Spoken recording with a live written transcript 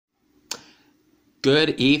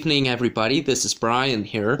Good evening, everybody. This is Brian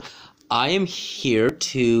here. I am here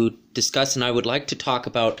to discuss, and I would like to talk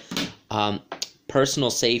about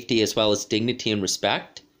personal safety as well as dignity and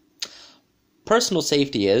respect. Personal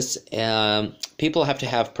safety is people have to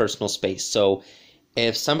have personal space. So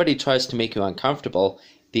if somebody tries to make you uncomfortable,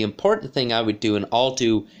 the important thing I would do, and all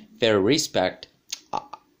due fair respect,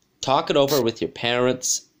 talk it over with your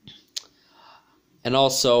parents. And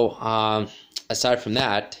also, aside from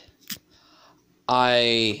that,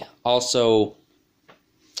 I also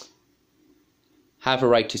have a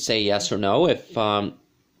right to say yes or no. If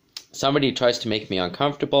somebody tries to make me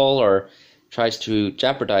uncomfortable or tries to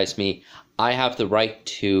jeopardize me, I have the right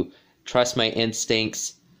to trust my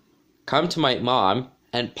instincts, come to my mom,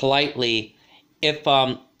 and politely, if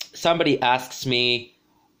somebody asks me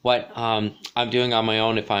what I'm doing on my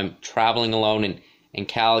own, if I'm traveling alone in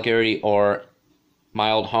Calgary or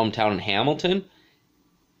my old hometown in Hamilton,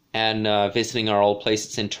 and visiting our old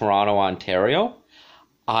places in Toronto, Ontario,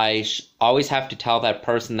 I always have to tell that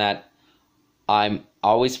person that I'm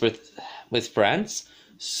always with friends.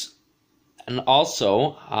 And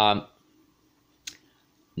also,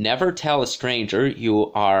 never tell a stranger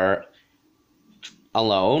you are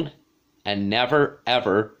alone, and never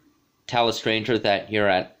ever tell a stranger that you're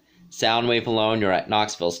at Soundwave alone, you're at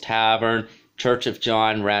Knoxville's Tavern, Church of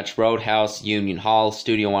John, Ranch Roadhouse, Union Hall,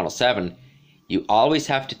 Studio 107. You always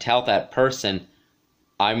have to tell that person,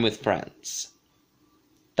 I'm with friends.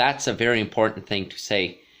 That's a very important thing to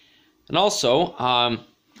say. And also,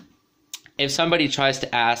 if somebody tries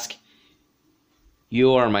to ask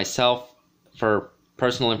you or myself for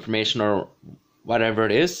personal information or whatever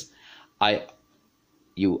it is,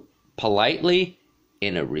 you politely,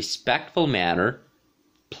 in a respectful manner,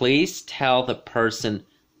 please tell the person,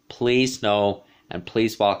 please no, and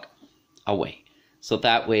please walk away. So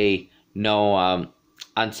that way, no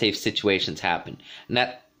unsafe situations happen. And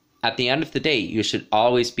that, at the end of the day, you should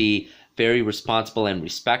always be very responsible and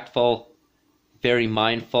respectful, very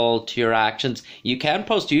mindful to your actions. You can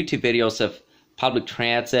post YouTube videos of public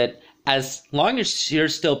transit as long as you're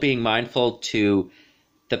still being mindful to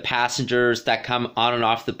the passengers that come on and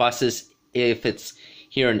off the buses. If it's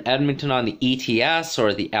here in Edmonton on the ETS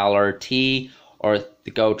or the LRT or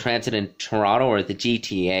the GO Transit in Toronto or the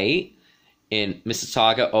GTA, in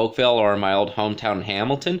Mississauga, Oakville, or my old hometown in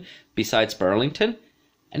Hamilton, besides Burlington,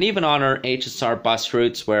 and even on our HSR bus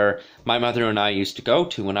routes where my mother and I used to go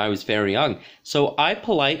to when I was very young. So I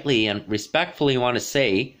politely and respectfully want to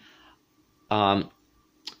say,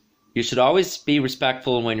 you should always be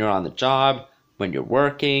respectful when you're on the job, when you're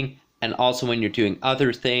working, and also when you're doing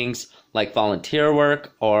other things like volunteer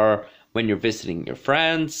work, or when you're visiting your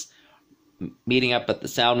friends, meeting up at the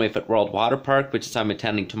Soundwave at World Water Park, which is I'm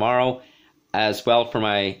attending tomorrow, as well for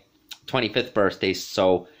my 25th birthday.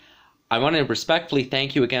 So I want to respectfully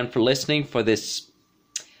thank you again for listening for this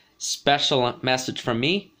special message from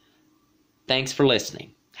me. Thanks for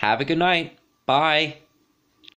listening. Have a good night. Bye.